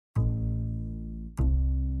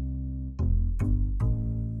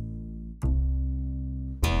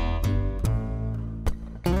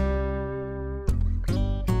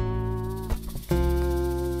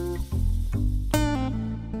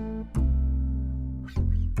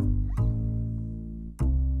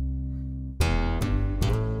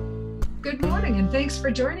Good morning, and thanks for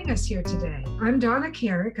joining us here today. I'm Donna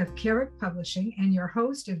Carrick of Carrick Publishing and your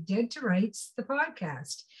host of Dead to Rights, the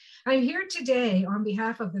podcast. I'm here today on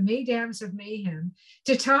behalf of the Mesdames of Mayhem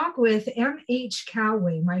to talk with M.H.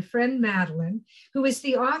 Callway, my friend Madeline, who is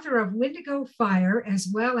the author of Windigo Fire, as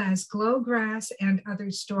well as Glowgrass and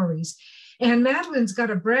Other Stories. And Madeline's got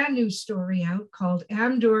a brand new story out called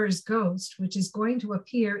Amdur's Ghost, which is going to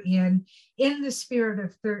appear in the Spirit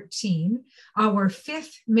of 13, our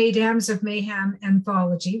fifth Mesdames of Mayhem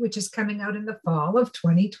anthology, which is coming out in the fall of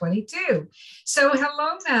 2022. So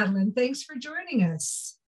hello, Madeline. Thanks for joining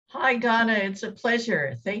us. Hi, Donna. It's a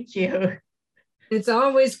pleasure. Thank you. It's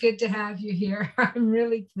always good to have you here. I'm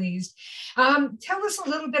really pleased. Tell us a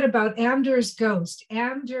little bit about Amdur's Ghost.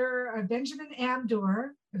 Benjamin Amdur,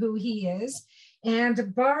 who he is,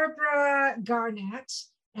 and Barbara Garnett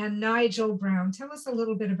and Nigel Brown. Tell us a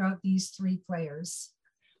little bit about these three players.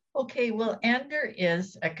 Okay, well, Amdur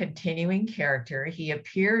is a continuing character. He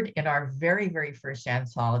appeared in our very, very first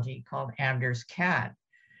anthology called Amdur's Cat.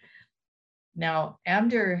 Now,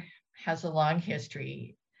 Amdur has a long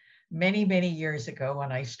history. Many, many years ago,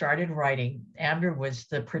 when I started writing, Amdur was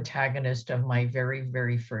the protagonist of my very,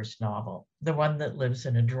 very first novel, the one that lives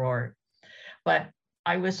in a drawer. But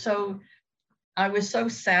I was so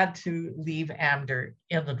sad to leave Amdur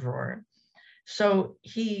in the drawer. So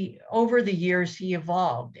over the years, he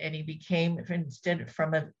evolved and he became, instead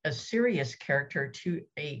from a serious character to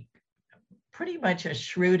a pretty much a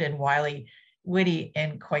shrewd and witty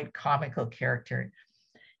and quite comical character.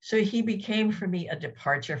 So he became for me a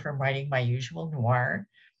departure from writing my usual noir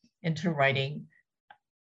into writing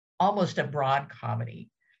almost a broad comedy,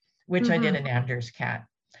 which I did in Amdur's Cat.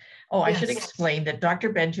 Oh, I should explain that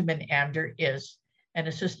Dr. Benjamin Amdur is an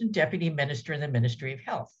assistant deputy minister in the Ministry of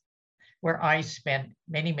Health, where I spent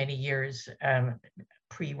many, many years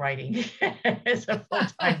pre-writing as a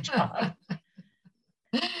full-time job.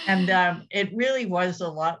 And it really was a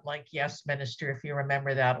lot like Yes, Minister, if you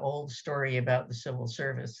remember that old story about the civil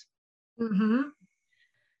service.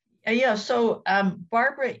 So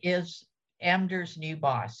Barbara is Amdur's new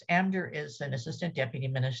boss. Amdur is an assistant deputy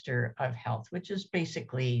minister of health, which is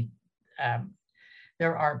basically,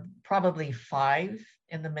 there are probably 5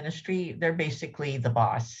 in the ministry. They're basically the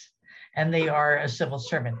boss, and they are a civil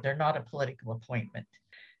servant. They're not a political appointment.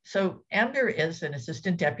 So Amdur is an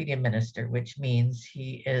assistant deputy minister, which means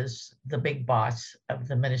he is the big boss of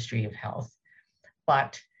the Ministry of Health,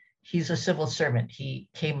 but he's a civil servant. He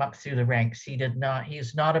came up through the ranks. He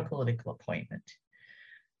is not a political appointment.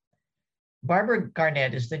 Barbara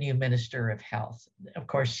Garnett is the new Minister of Health. Of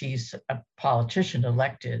course, she's a politician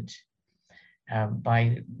elected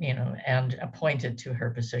and appointed to her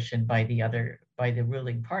position by the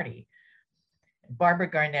ruling party. Barbara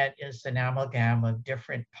Garnett is an amalgam of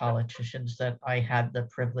different politicians that I had the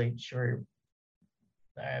privilege or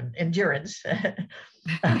endurance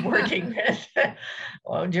of working with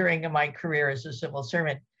during my career as a civil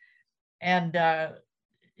servant. And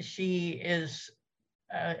she is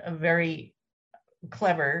a very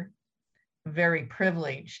clever, very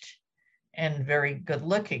privileged, and very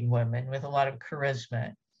good-looking woman with a lot of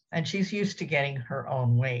charisma. And she's used to getting her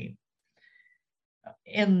own way.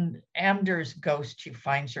 In Amdur's Ghost, she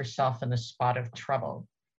finds herself in a spot of trouble,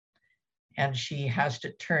 and she has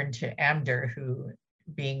to turn to Amdur, who,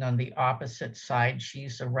 being on the opposite side,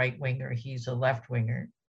 she's a right-winger, he's a left-winger.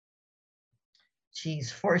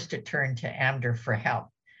 She's forced to turn to Amdur for help.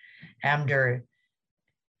 Amdur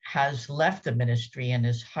has left the ministry and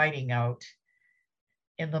is hiding out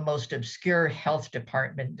in the most obscure health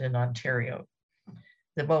department in Ontario,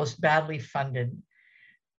 the most badly funded,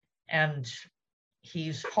 and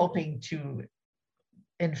he's hoping to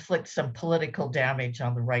inflict some political damage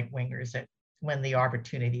on the right-wingers when the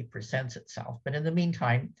opportunity presents itself. But in the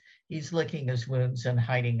meantime, he's licking his wounds and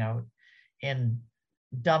hiding out in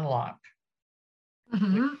Dunlop.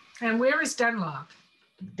 And where is Dunlop?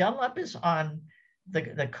 Dunlop is on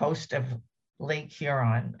the coast of Lake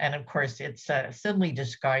Huron. And of course, it's a thinly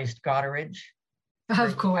disguised Goderich.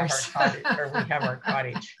 Of course. Where we have our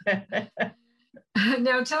cottage.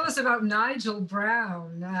 Now tell us about Nigel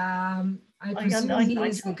Brown. I presume he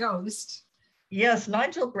is the ghost. Yes,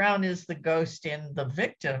 Nigel Brown is the ghost in the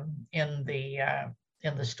victim in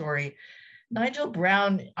the story. Nigel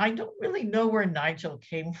Brown, I don't really know where Nigel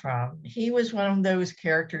came from. He was one of those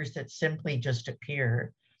characters that simply just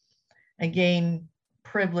appear. Again,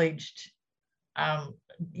 privileged,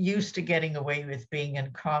 used to getting away with being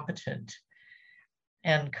incompetent,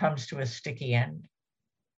 and comes to a sticky end.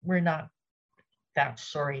 We're not that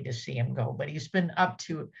sorry to see him go, but he's been up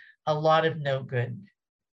to a lot of no good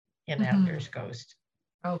in Amdur's Ghost.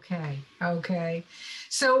 Okay, okay.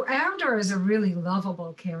 So Andor is a really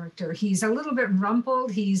lovable character. He's a little bit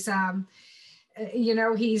rumpled. He's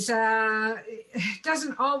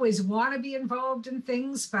doesn't always want to be involved in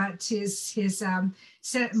things, but his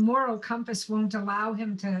moral compass won't allow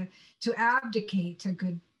him to abdicate a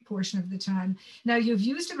good portion of the time. Now, you've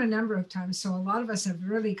used him a number of times, so a lot of us have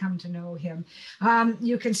really come to know him.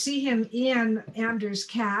 You can see him in Anders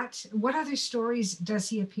Cat. What other stories does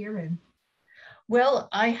he appear in? Well,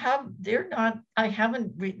 I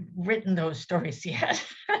haven't written those stories yet.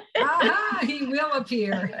 Aha, he will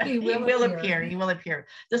appear. He will appear. He will appear.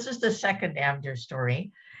 This is the second Anders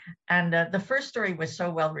story. And the first story was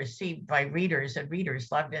so well received by readers, and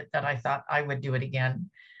readers loved it, that I thought I would do it again.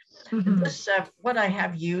 Mhm. What I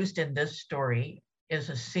have used in this story is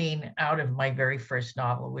a scene out of my very first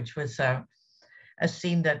novel, which was a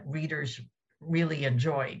scene that readers really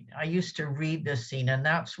enjoyed. I used to read this scene, and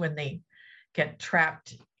that's when they get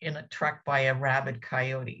trapped in a truck by a rabid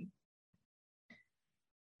coyote.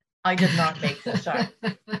 I did not make this up.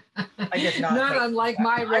 I did not. Not unlike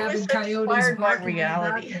my rabid coyotes barking in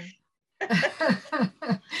reality.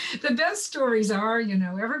 The best stories are,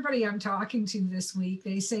 everybody I'm talking to this week,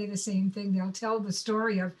 they say the same thing. They'll tell the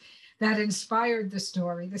story that inspired the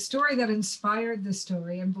story that inspired the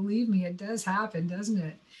story. And believe me, it does happen, doesn't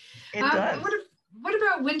it? It does. What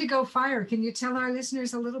about Wendigo Fire? Can you tell our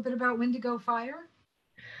listeners a little bit about Wendigo Fire?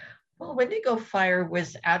 Well, Wendigo Fire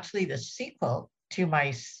was actually the sequel to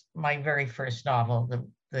my very first novel,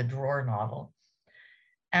 the Drawer novel.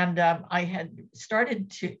 And I had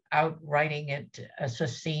started out writing it as a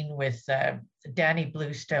scene with Danny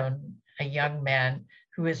Bluestone, a young man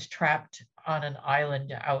who is trapped on an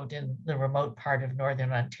island out in the remote part of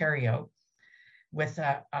Northern Ontario with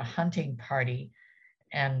a hunting party.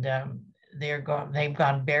 And they've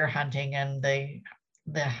gone bear hunting, and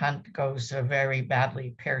the hunt goes very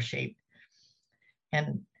badly pear-shaped.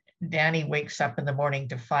 And Danny wakes up in the morning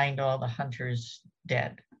to find all the hunters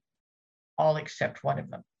dead, all except one of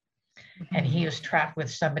them. Mm-hmm. And he is trapped with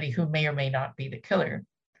somebody who may or may not be the killer.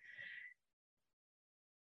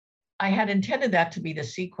 I had intended that to be the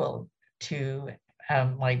sequel to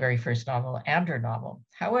my very first novel, Andor novel.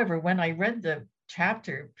 However, when I read the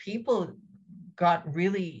chapter, people got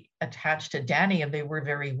really attached to Danny, and they were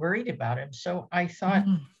very worried about him. So I thought,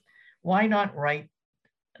 why not write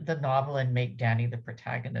the novel and make Danny the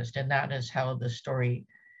protagonist? And that is how the story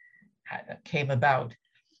came about.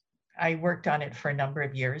 I worked on it for a number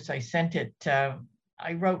of years. I sent it,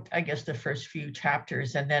 I wrote, I guess, the first few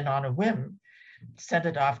chapters, and then on a whim, sent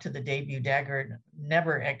it off to the Debut Dagger,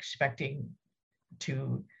 never expecting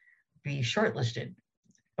to be shortlisted.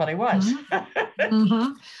 But I was.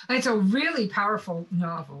 It's a really powerful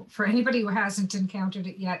novel. For anybody who hasn't encountered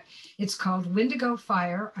it yet, it's called Wendigo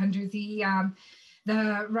Fire, under the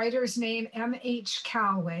writer's name, M.H.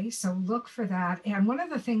 Calloway. So look for that. And one of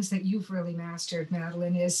the things that you've really mastered,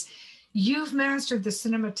 Madeline, is you've mastered the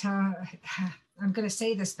I'm going to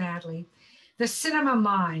say this badly, the cinema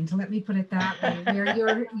mind, let me put it that way,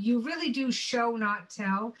 where you really do show, not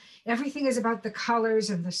tell. Everything is about the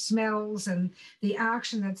colors and the smells and the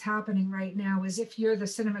action that's happening right now, as if you're the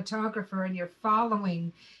cinematographer and you're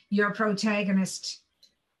following your protagonist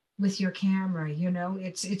with your camera.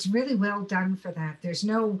 It's really well done for that. There's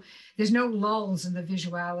no lulls in the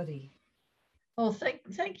visuality. Well,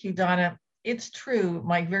 thank you, Donna. It's true.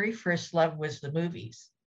 My very first love was the movies.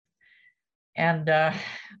 And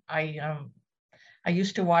I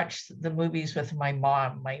used to watch the movies with my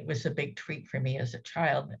mom. It was a big treat for me as a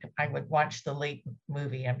child. I would watch the late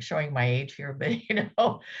movie. I'm showing my age here, but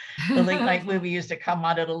the late night movie used to come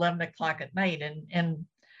on at 11 o'clock at night, and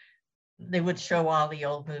they would show all the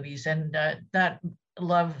old movies. And that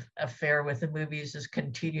love affair with the movies has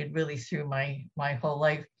continued really through my whole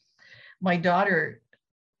life. My daughter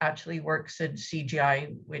actually works in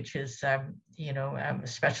CGI, which is,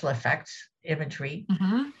 special effects imagery.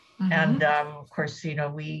 And of course,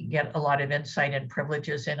 we get a lot of insight and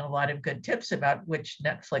privileges and a lot of good tips about which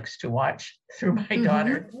Netflix to watch through my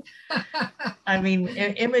daughter. I mean,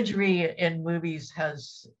 imagery in movies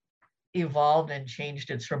has evolved and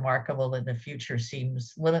changed. It's remarkable, and the future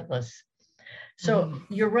seems limitless. So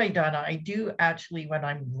you're right, Donna. I do actually, when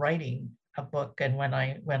I'm writing a book and when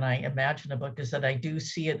I imagine a book, is that I do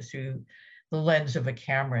see it through the lens of a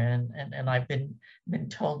camera, and I've been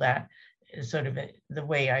told that is sort of the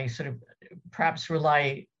way I sort of perhaps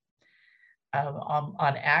rely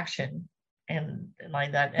on action and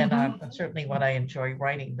like that, and certainly what I enjoy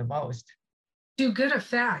writing the most. To good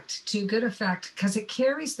effect, because it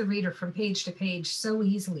carries the reader from page to page so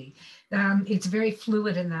easily. It's very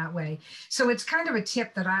fluid in that way. So it's kind of a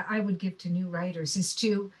tip that I would give to new writers is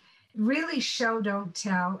to really show, don't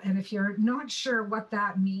tell. And if you're not sure what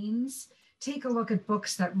that means, take a look at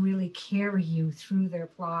books that really carry you through their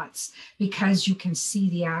plots because you can see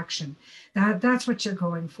the action. That's what you're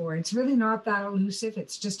going for. It's really not that elusive.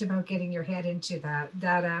 It's just about getting your head into that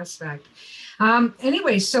aspect.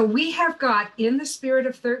 Anyway, so we have got In the Spirit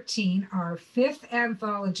of 13, our 5th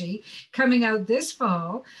anthology coming out this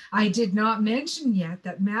fall. I did not mention yet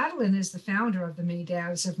that Madeline is the founder of the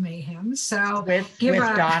Mesdames of Mayhem. So with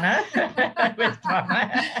Donna. With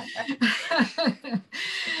Donna.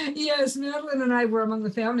 Yes, Madeline and I were among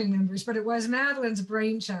the founding members, but it was Madeline's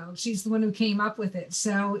brainchild. She's the one who came up with it.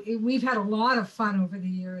 So we've had a lot of fun over the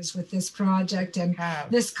years with this project and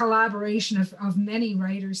this collaboration of many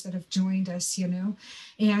writers that have joined us, you know.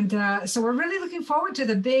 And so we're really looking forward to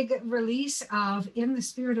the big release of In the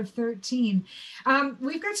Spirit of 13.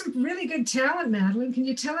 We've got some really good talent, Madeline. Can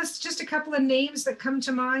you tell us just a couple of names that come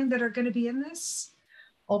to mind that are going to be in this?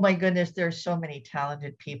 Oh my goodness, there's so many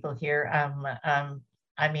talented people here.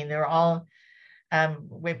 I mean, they're all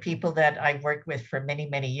with people that I've worked with for many,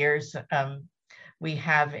 many years. We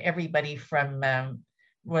have everybody from a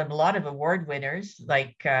lot of award winners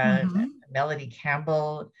like Melody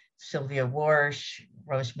Campbell, Sylvia Warsh,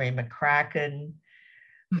 Rosemary McCracken.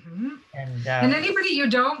 And anybody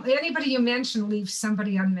you mention leaves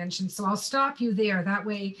somebody unmentioned. So I'll stop you there. That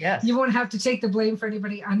way you won't have to take the blame for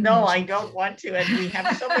anybody unmentioned. No, I don't want to. And we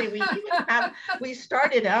have so many. We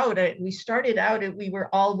started out, we were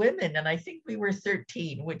all women. And I think we were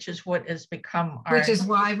 13, which is what has become our. Which is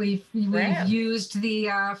why we've used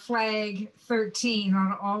the flag 13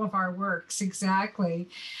 on all of our works. Exactly.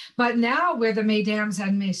 But now we're the Mesdames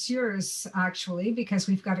and Messieurs, actually, because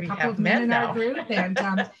we've got a couple of men in our group. And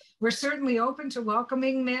we're certainly open to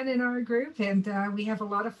welcoming men in our group, and we have a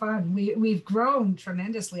lot of fun. We've grown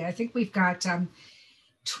tremendously. I think we've got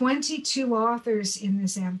 22 authors in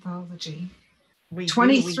this anthology.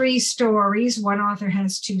 23 stories. One author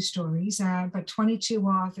has 2 stories, but 22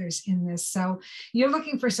 authors in this. So you're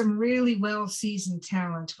looking for some really well-seasoned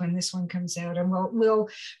talent when this one comes out, and we'll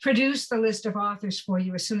produce the list of authors for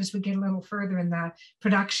you as soon as we get a little further in the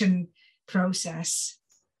production process.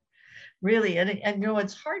 Really, and you know,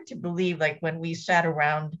 it's hard to believe, like when we sat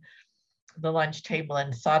around the lunch table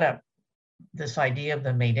and thought up this idea of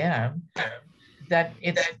the Mesdames, that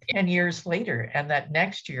it's 10 years later, and that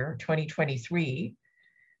next year, 2023,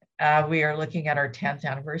 we are looking at our 10th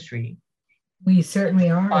anniversary. We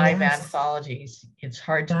certainly are. 5 anthologies. It's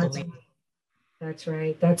hard to believe. That's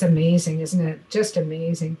right. That's amazing, isn't it? Just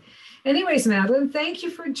amazing. Anyways, Madeline, thank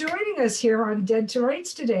you for joining us here on Dead to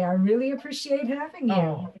Rights today. I really appreciate having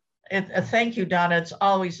you. Thank you, Donna. It's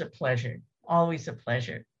always a pleasure. Always a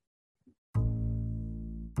pleasure.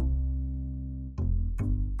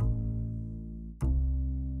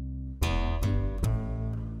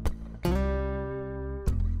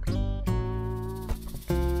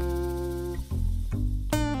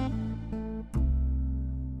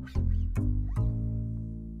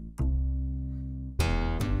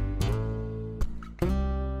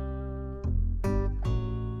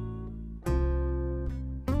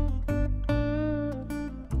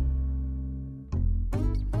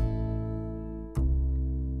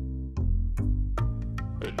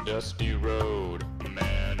 A dusty road,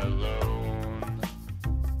 man alone.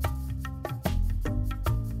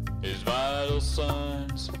 His vital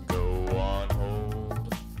signs go on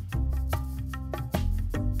hold,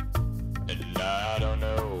 and I don't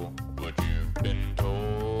know what you've been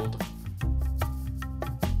told,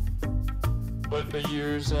 but the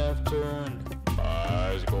years have turned my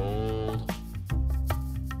eyes gold.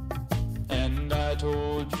 And I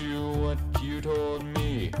told you what you told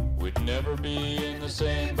me, we'd never be in the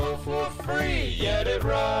same boat for free. Yet it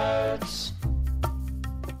rides,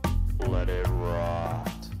 let it rock.